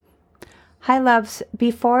Hi, loves.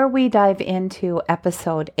 Before we dive into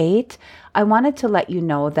episode 8, I wanted to let you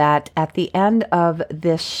know that at the end of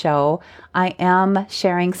this show, I am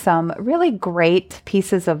sharing some really great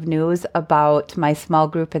pieces of news about my small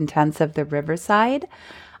group intensive, The Riverside.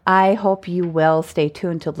 I hope you will stay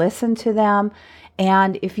tuned to listen to them.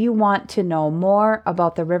 And if you want to know more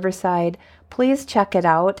about The Riverside, please check it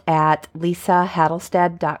out at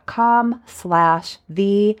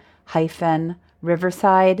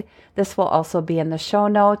lisahadelstead.com/the-Riverside. This will also be in the show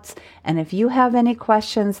notes. And if you have any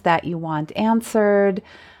questions that you want answered,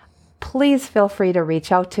 please feel free to reach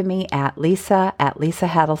out to me at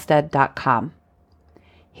lisa@lisahadelstead.com.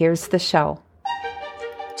 Here's the show.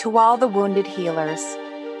 To all the wounded healers,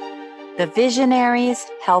 the visionaries,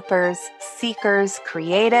 helpers, seekers,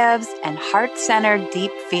 creatives, and heart-centered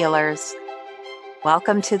deep feelers,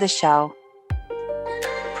 welcome to the show.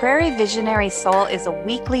 Prairie Visionary Soul is a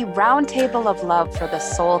weekly roundtable of love for the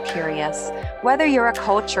soul curious, whether you're a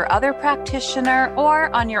coach or other practitioner or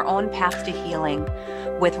on your own path to healing,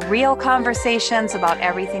 with real conversations about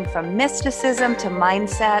everything from mysticism to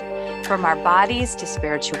mindset, from our bodies to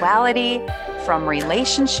spirituality, from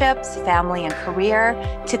relationships, family and career,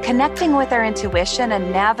 to connecting with our intuition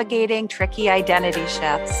and navigating tricky identity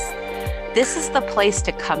shifts. This is the place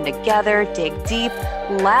to come together, dig deep,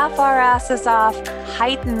 laugh our asses off,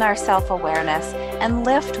 heighten our self-awareness, and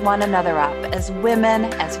lift one another up as women,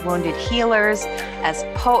 as wounded healers, as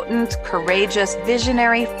potent, courageous,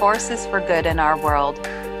 visionary forces for good in our world.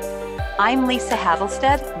 I'm Lisa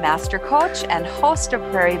Hadelstead, Master Coach and host of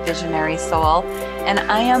Prairie Visionary Soul, and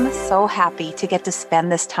I am so happy to get to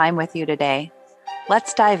spend this time with you today.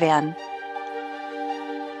 Let's dive in.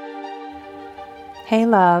 Hey,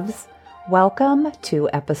 loves. Welcome to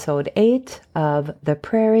episode 8 of the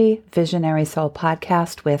Prairie Visionary Soul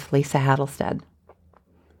podcast with Lisa Hadelstead.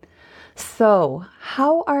 So,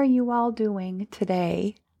 how are you all doing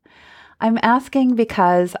today? I'm asking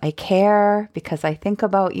because I care, because I think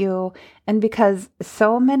about you, and because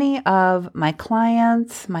so many of my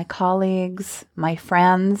clients, my colleagues, my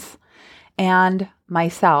friends, and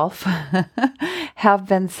myself have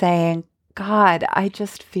been saying, God, I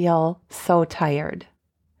just feel so tired.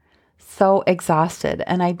 So exhausted,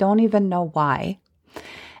 and I don't even know why.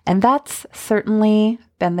 And that's certainly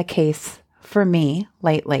been the case for me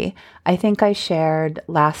lately. I think I shared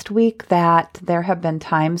last week that there have been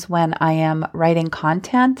times when I am writing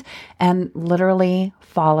content and literally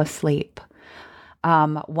fall asleep.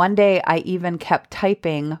 One day I even kept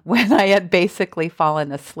typing when I had basically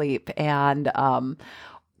fallen asleep, and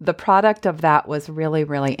the product of that was really,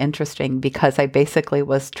 really interesting because I basically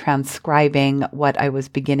was transcribing what I was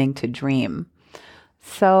beginning to dream.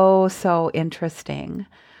 So interesting.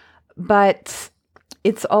 But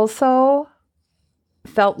it's also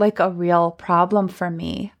felt like a real problem for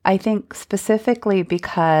me. I think specifically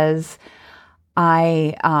because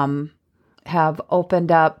I have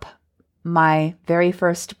opened up my very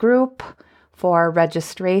first group for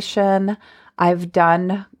registration. I've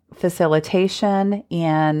done facilitation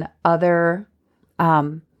in other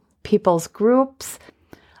people's groups.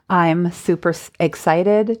 I'm super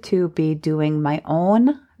excited to be doing my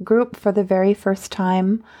own group for the very first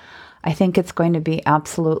time. I think it's going to be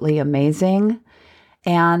absolutely amazing.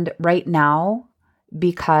 And right now,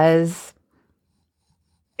 because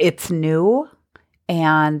it's new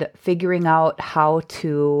and figuring out how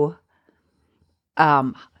to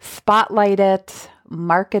spotlight it,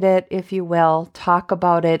 market it, if you will, talk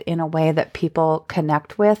about it in a way that people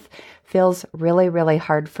connect with feels really, really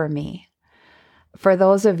hard for me. For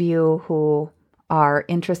those of you who are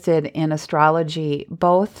interested in astrology,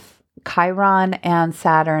 both Chiron and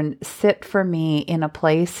Saturn sit for me in a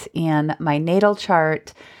place in my natal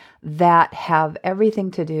chart that have everything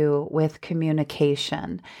to do with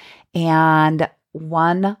communication. And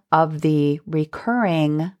one of the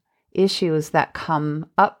recurring issues that comes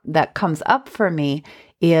up for me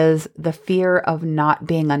is the fear of not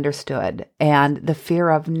being understood and the fear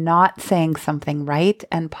of not saying something right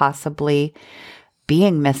and possibly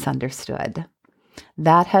being misunderstood.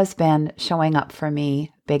 That has been showing up for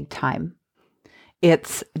me big time.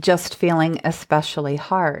 It's just feeling especially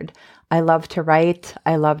hard. I love to write.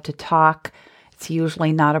 I love to talk. It's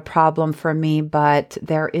usually not a problem for me, but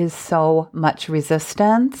there is so much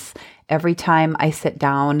resistance every time I sit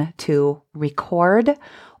down to record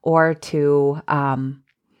or to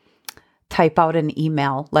type out an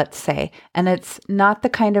email, let's say. And it's not the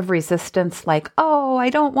kind of resistance like, oh, I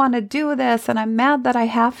don't want to do this and I'm mad that I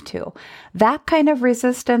have to. That kind of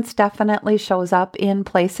resistance definitely shows up in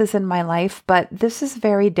places in my life, but this is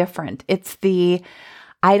very different. It's the,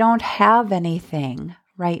 I don't have anything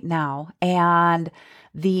right now. And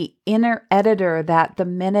the inner editor that the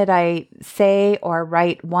minute I say or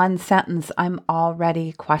write one sentence, I'm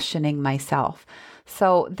already questioning myself.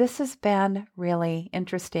 So this has been really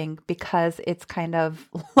interesting because it's kind of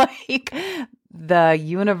like the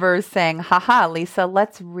universe saying, haha, Lisa,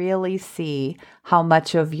 let's really see how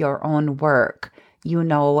much of your own work you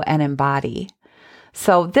know and embody.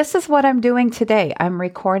 So this is what I'm doing today. I'm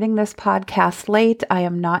recording this podcast late. I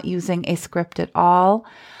am not using a script at all.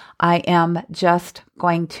 I am just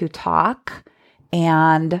going to talk,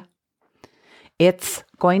 and it's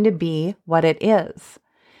going to be what it is.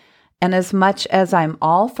 And as much as I'm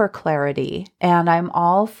all for clarity and I'm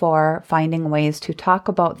all for finding ways to talk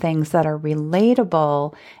about things that are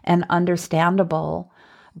relatable and understandable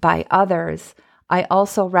by others, I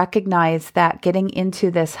also recognize that getting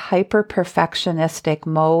into this hyper-perfectionistic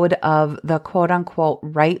mode of the quote-unquote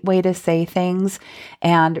right way to say things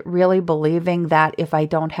and really believing that if I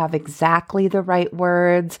don't have exactly the right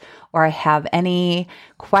words or I have any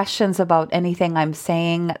questions about anything I'm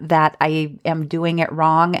saying that I am doing it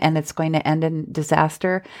wrong and it's going to end in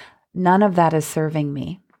disaster, none of that is serving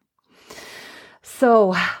me.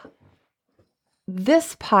 So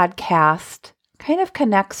this podcast kind of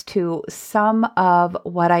connects to some of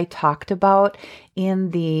what I talked about in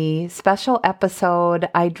the special episode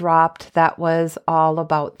I dropped that was all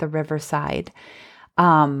about the Riverside.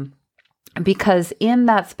 Because in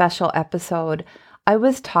that special episode, I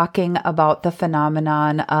was talking about the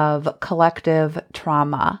phenomenon of collective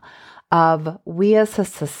trauma, of we as a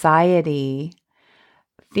society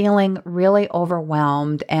feeling really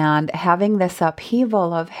overwhelmed and having this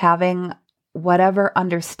upheaval of having whatever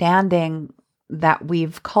understanding that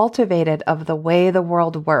we've cultivated of the way the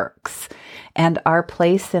world works and our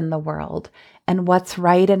place in the world and what's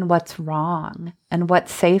right and what's wrong and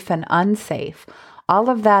what's safe and unsafe. All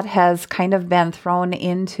of that has kind of been thrown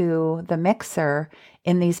into the mixer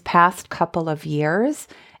in these past couple of years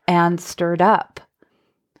and stirred up.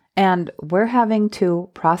 And we're having to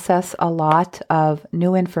process a lot of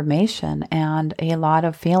new information and a lot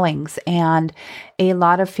of feelings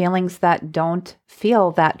that don't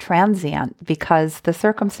feel that transient because the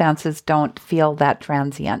circumstances don't feel that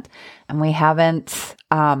transient. And we haven't,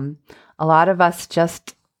 a lot of us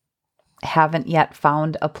just haven't yet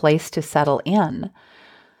found a place to settle in.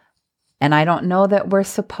 And I don't know that we're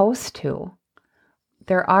supposed to.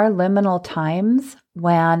 There are liminal times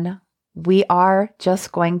when we are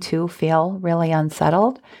just going to feel really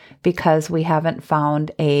unsettled because we haven't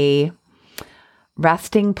found a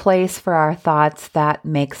resting place for our thoughts that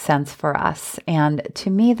makes sense for us. And to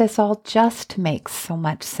me, this all just makes so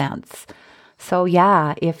much sense. So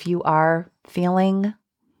yeah, if you are feeling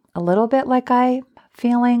a little bit like I'm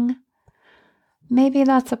feeling, maybe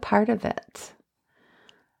that's a part of it.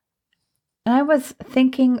 And I was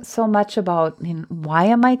thinking so much about, why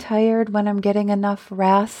am I tired when I'm getting enough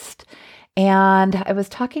rest? And I was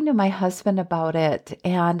talking to my husband about it,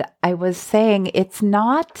 and I was saying it's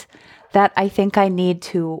not that I think I need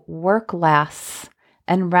to work less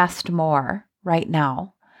and rest more right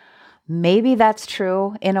now. Maybe that's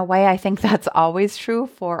true. In a way, I think that's always true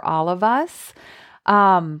for all of us.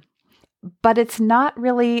 But it's not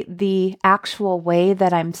really the actual way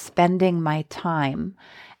that I'm spending my time,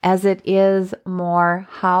 as it is more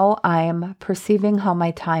how I'm perceiving how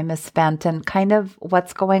my time is spent and kind of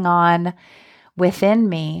what's going on within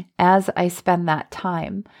me as I spend that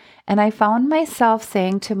time. And I found myself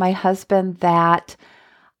saying to my husband that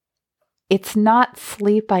it's not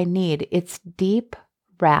sleep I need, it's deep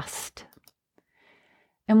rest.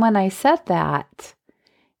 And when I said that,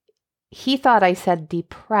 he thought I said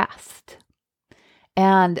depressed.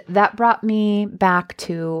 And that brought me back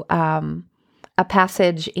to a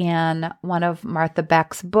passage in one of Martha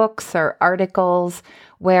Beck's books or articles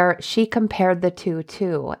where she compared the two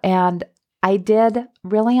too. And I did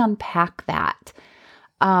really unpack that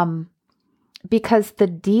because the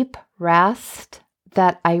deep rest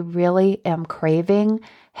that I really am craving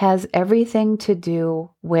has everything to do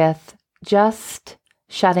with just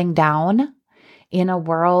shutting down in a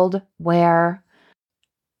world where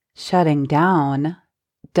shutting down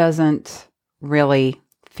doesn't really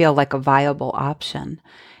feel like a viable option.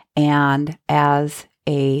 And as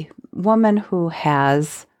a woman who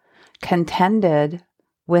has contended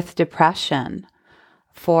with depression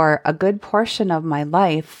for a good portion of my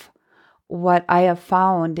life, what I have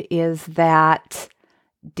found is that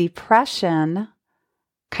depression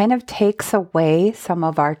kind of takes away some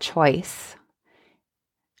of our choice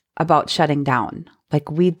about shutting down. Like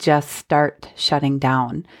we just start shutting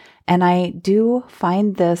down. And I do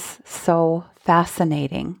find this so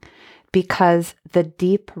fascinating because the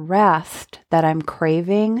deep rest that I'm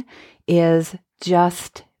craving is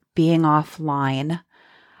just being offline,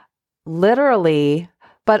 literally,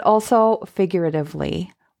 but also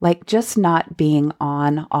figuratively, like just not being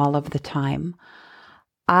on all of the time.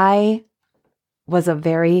 I was a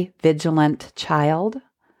very vigilant child.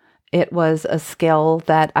 It was a skill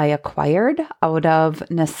that I acquired out of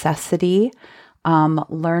necessity,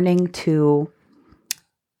 learning to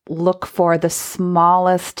look for the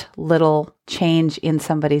smallest little change in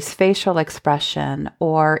somebody's facial expression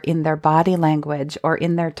or in their body language or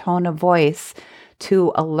in their tone of voice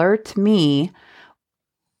to alert me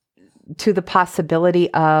to the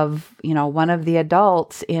possibility of, one of the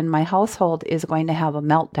adults in my household is going to have a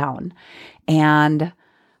meltdown. And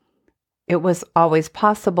it was always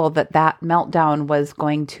possible that that meltdown was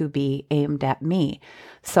going to be aimed at me.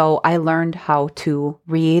 So I learned how to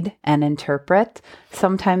read and interpret.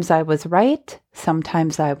 Sometimes I was right,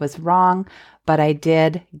 sometimes I was wrong, but I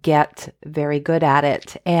did get very good at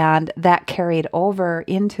it. And that carried over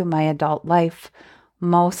into my adult life,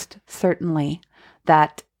 most certainly,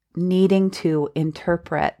 that needing to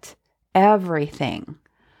interpret everything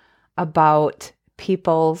about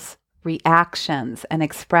people's reactions and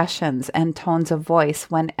expressions and tones of voice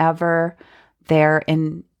whenever they're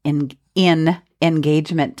in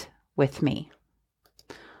engagement with me.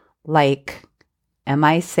 Like, am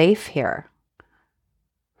I safe here?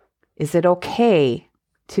 Is it okay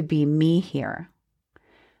to be me here?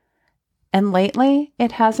 And lately,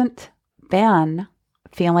 it hasn't been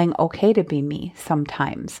feeling okay to be me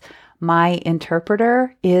sometimes. My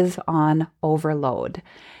interpreter is on overload.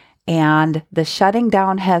 And the shutting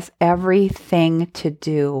down has everything to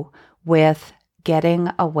do with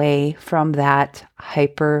getting away from that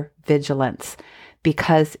hypervigilance,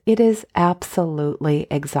 because it is absolutely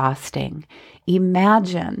exhausting.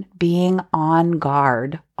 Imagine being on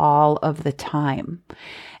guard all of the time.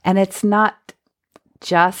 And it's not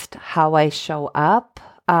just how I show up,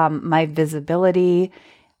 my visibility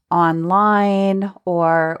online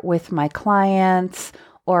or with my clients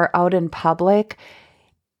or out in public.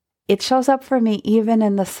 It shows up for me even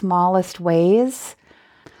in the smallest ways,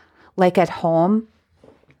 like at home.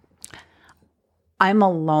 I'm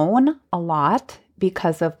alone a lot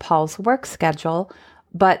because of Paul's work schedule,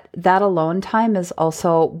 but that alone time is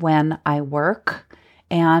also when I work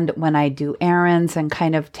and when I do errands and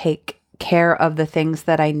kind of take care of the things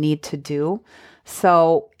that I need to do.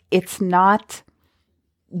 So it's not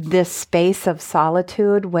this space of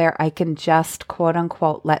solitude where I can just, quote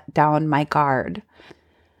unquote, let down my guard.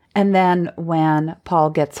 And then when Paul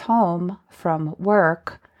gets home from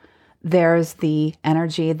work, there's the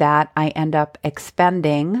energy that I end up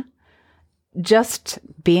expending just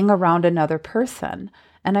being around another person.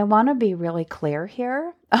 And I want to be really clear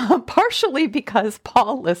here, partially because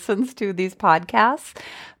Paul listens to these podcasts,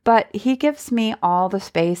 but he gives me all the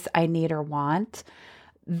space I need or want.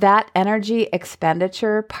 That energy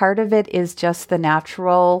expenditure, part of it is just the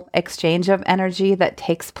natural exchange of energy that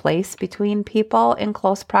takes place between people in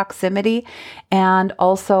close proximity. And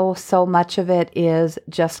also so much of it is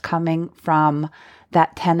just coming from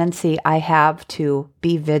that tendency I have to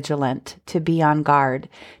be vigilant, to be on guard,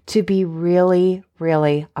 to be really,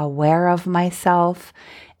 really aware of myself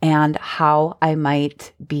and how I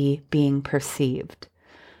might be being perceived.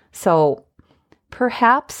 So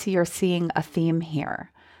perhaps you're seeing a theme here.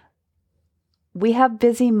 We have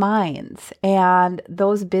busy minds, and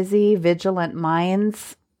those busy, vigilant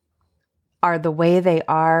minds are the way they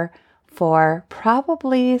are for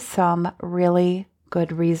probably some really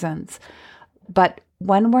good reasons. But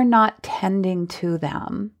when we're not tending to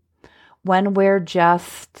them, when we're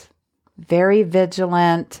just very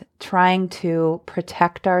vigilant, trying to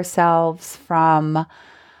protect ourselves from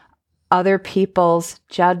other people's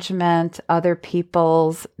judgment, other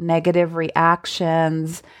people's negative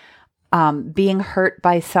reactions, being hurt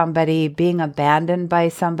by somebody, being abandoned by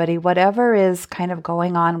somebody, whatever is kind of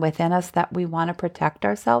going on within us that we want to protect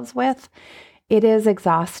ourselves with, it is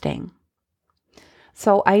exhausting.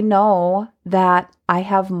 So I know that I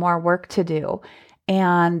have more work to do.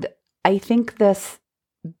 And I think this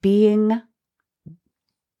being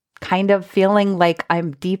kind of feeling like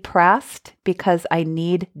I'm depressed because I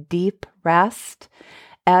need deep rest,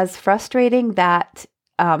 as frustrating that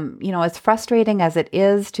as frustrating as it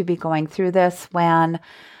is to be going through this when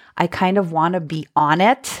I kind of want to be on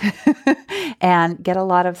it and get a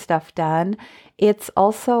lot of stuff done, it's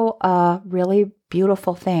also a really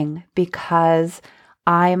beautiful thing because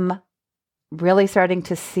I'm really starting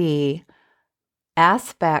to see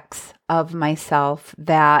aspects of myself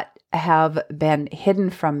that have been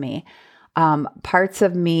hidden from me, parts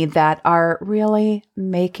of me that are really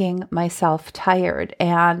making myself tired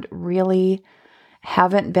and really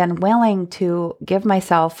haven't been willing to give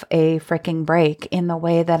myself a freaking break in the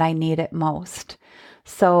way that I need it most.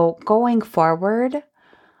 So going forward,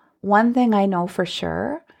 one thing I know for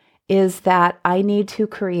sure is that I need to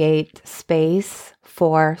create space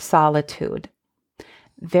for solitude.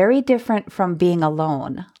 Very different from being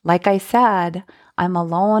alone. Like I said, I'm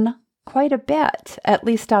alone quite a bit, at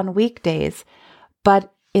least on weekdays,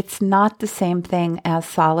 but it's not the same thing as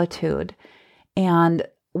solitude. And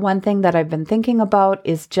one thing that I've been thinking about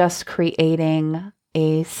is just creating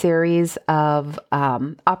a series of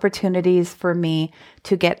opportunities for me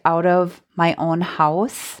to get out of my own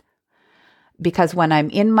house. Because when I'm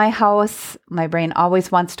in my house, my brain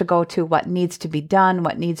always wants to go to what needs to be done,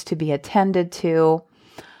 what needs to be attended to,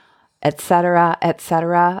 etc.,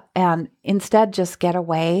 etc. And instead just get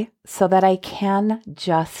away so that I can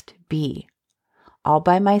just be all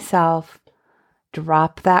by myself,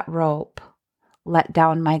 drop that rope, let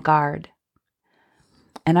down my guard.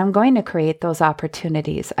 And I'm going to create those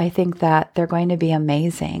opportunities. I think that they're going to be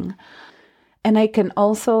amazing. And I can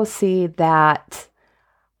also see that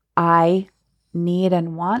I need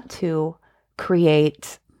and want to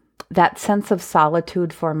create that sense of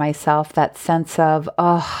solitude for myself, that sense of,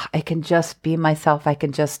 oh, I can just be myself. I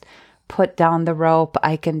can just put down the rope.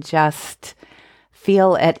 I can just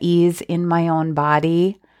feel at ease in my own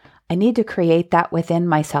body. I need to create that within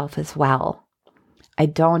myself as well. I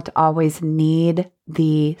don't always need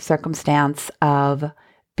the circumstance of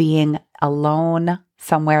being alone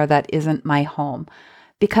somewhere that isn't my home,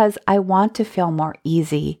 because I want to feel more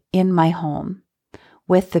easy in my home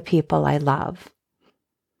with the people I love.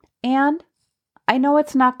 And I know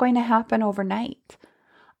it's not going to happen overnight.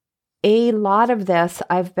 A lot of this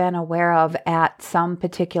I've been aware of at some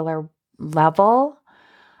particular level,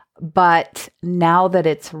 but now that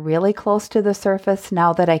it's really close to the surface,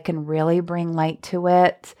 now that I can really bring light to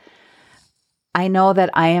it, I know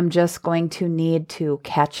that I am just going to need to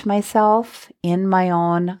catch myself in my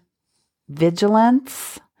own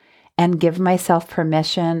vigilance and give myself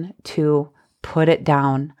permission to put it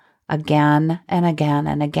down again and again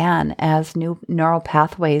and again as new neural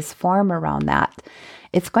pathways form around that.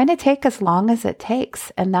 It's going to take as long as it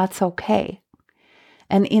takes, and that's okay.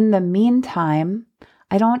 And in the meantime,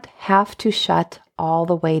 I don't have to shut all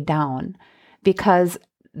the way down, because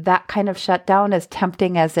that kind of shutdown, as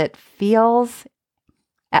tempting as it feels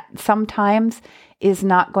sometimes, is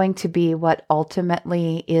not going to be what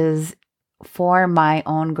ultimately is for my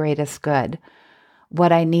own greatest good.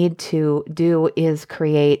 What I need to do is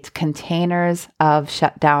create containers of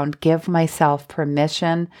shutdown, give myself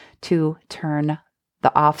permission to turn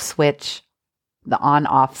the off switch, the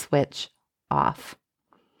on-off switch off.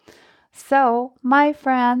 So, my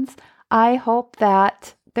friends, I hope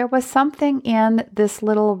that there was something in this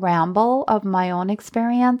little ramble of my own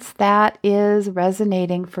experience that is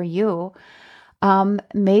resonating for you.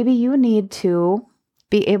 Maybe you need to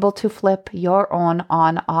be able to flip your own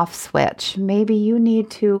on-off switch. Maybe you need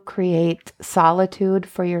to create solitude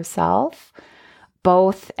for yourself,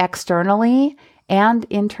 both externally and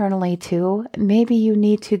internally too. Maybe you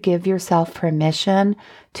need to give yourself permission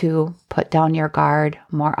to put down your guard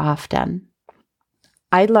more often.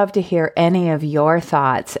 I'd love to hear any of your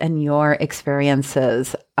thoughts and your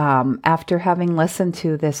experiences after having listened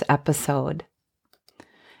to this episode.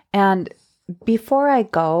 And before I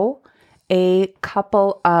go, a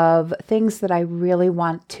couple of things that I really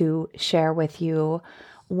want to share with you.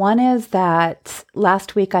 One is that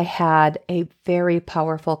last week I had a very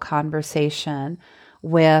powerful conversation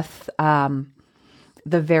with the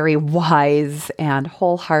very wise and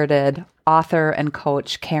wholehearted author and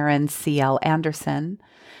coach, Karen C.L. Anderson.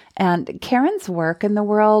 And Karen's work in the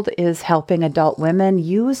world is helping adult women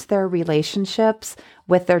use their relationships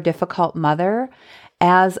with their difficult mother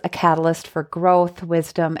as a catalyst for growth,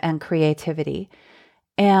 wisdom, and creativity.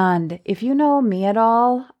 And if you know me at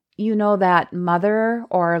all, you know that mother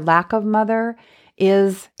or lack of mother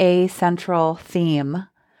is a central theme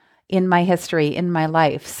in my history, in my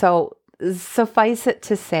life. So suffice it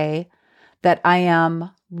to say that I am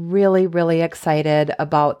really, really excited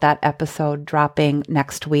about that episode dropping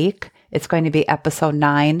next week. It's going to be episode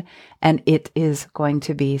 9, and it is going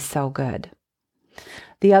to be so good.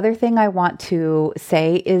 The other thing I want to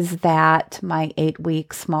say is that my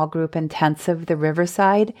 8-week small group intensive, The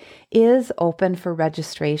Riverside, is open for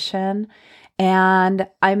registration. And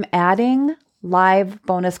I'm adding live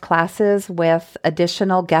bonus classes with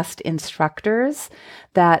additional guest instructors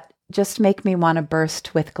that just make me want to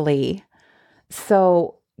burst with glee.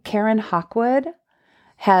 So Karen Hawkwood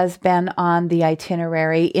has been on the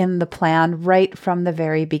itinerary in the plan right from the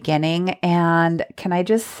very beginning. And can I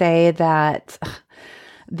just say that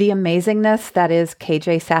The amazingness that is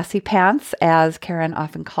KJ Sassy Pants, as Karen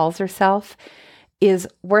often calls herself, is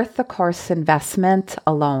worth the course investment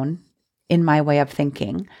alone, in my way of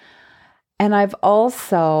thinking. And I'm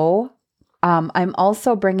also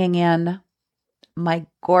bringing in my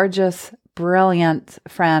gorgeous, brilliant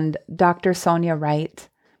friend, Dr. Sonia Wright.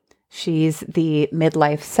 She's the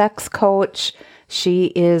midlife sex coach. She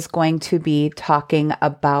is going to be talking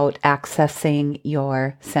about accessing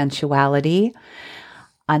your sensuality.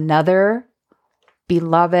 Another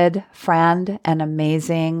beloved friend and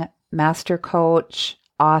amazing master coach,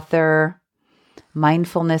 author,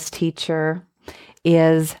 mindfulness teacher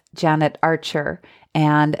is Janet Archer.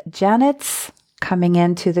 And Janet's coming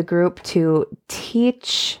into the group to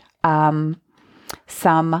teach some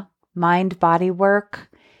mind-body work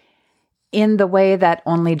in the way that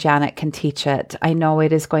only Janet can teach it. I know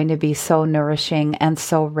it is going to be so nourishing and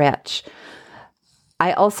so rich.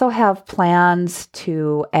 I also have plans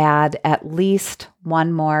to add at least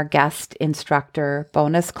one more guest instructor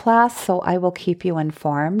bonus class, so I will keep you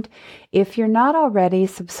informed. If you're not already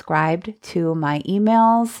subscribed to my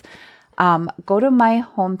emails, go to my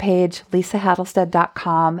homepage,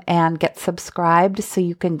 lisahattelstead.com, and get subscribed so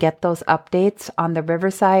you can get those updates on the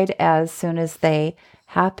Riverside as soon as they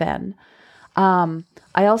happen. I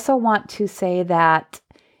also want to say that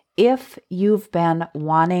if you've been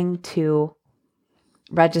wanting to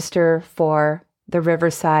register for the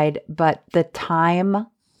Riverside, but the time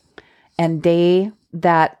and day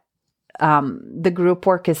that the group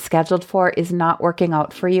work is scheduled for is not working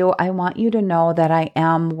out for you, I want you to know that I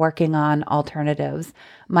am working on alternatives.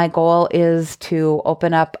 My goal is to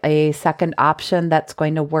open up a second option that's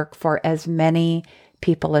going to work for as many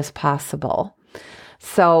people as possible.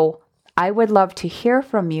 So I would love to hear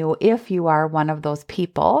from you if you are one of those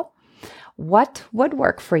people. What would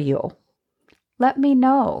work for you? Let me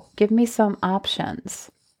know. Give me some options.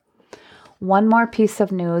 One more piece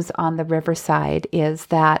of news on the Riverside is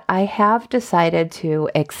that I have decided to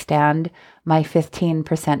extend my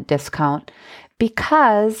 15% discount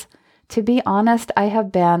because, to be honest, I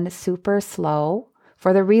have been super slow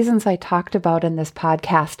for the reasons I talked about in this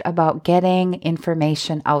podcast about getting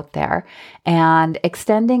information out there. And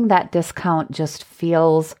extending that discount just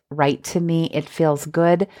feels right to me. It feels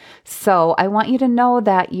good. So I want you to know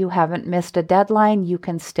that you haven't missed a deadline. You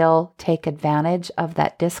can still take advantage of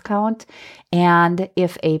that discount. And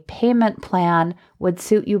if a payment plan would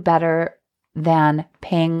suit you better than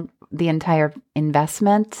paying the entire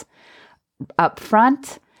investment up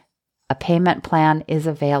front, a payment plan is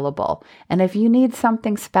available. And if you need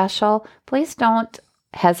something special, please don't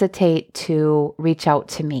hesitate to reach out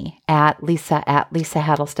to me at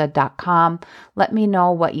lisa@lisahattelstead.com. Let me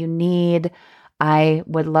know what you need. I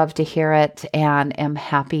would love to hear it and am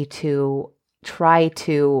happy to try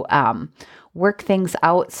to work things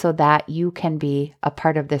out so that you can be a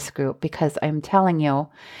part of this group, because I'm telling you,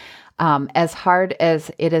 as hard as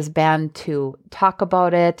it has been to talk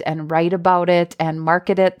about it and write about it and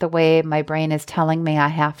market it the way my brain is telling me I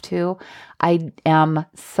have to, I am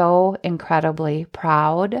so incredibly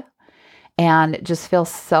proud and just feel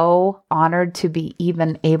so honored to be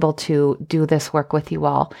even able to do this work with you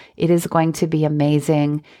all. It is going to be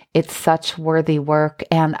amazing. It's such worthy work,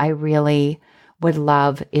 and I really would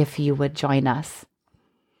love if you would join us.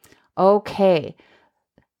 Okay.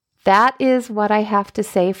 That is what I have to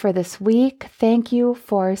say for this week. Thank you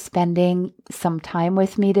for spending some time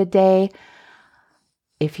with me today.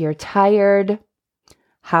 If you're tired,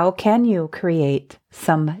 how can you create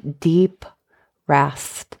some deep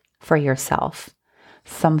rest for yourself?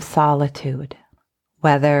 Some solitude,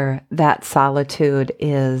 whether that solitude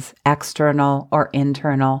is external or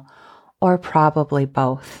internal, or probably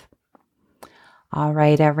both. All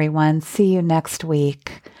right, everyone. See you next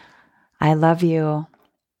week. I love you.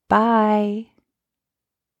 Bye.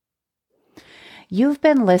 You've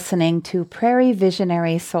been listening to Prairie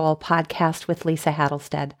Visionary Soul podcast with Lisa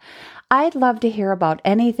Hattelstead. I'd love to hear about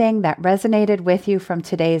anything that resonated with you from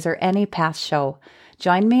today's or any past show.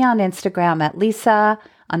 Join me on Instagram at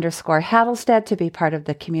Lisa_Hattelstead to be part of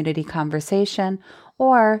the community conversation,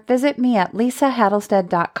 or visit me at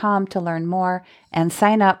lisahattelstead.com to learn more and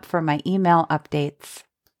sign up for my email updates.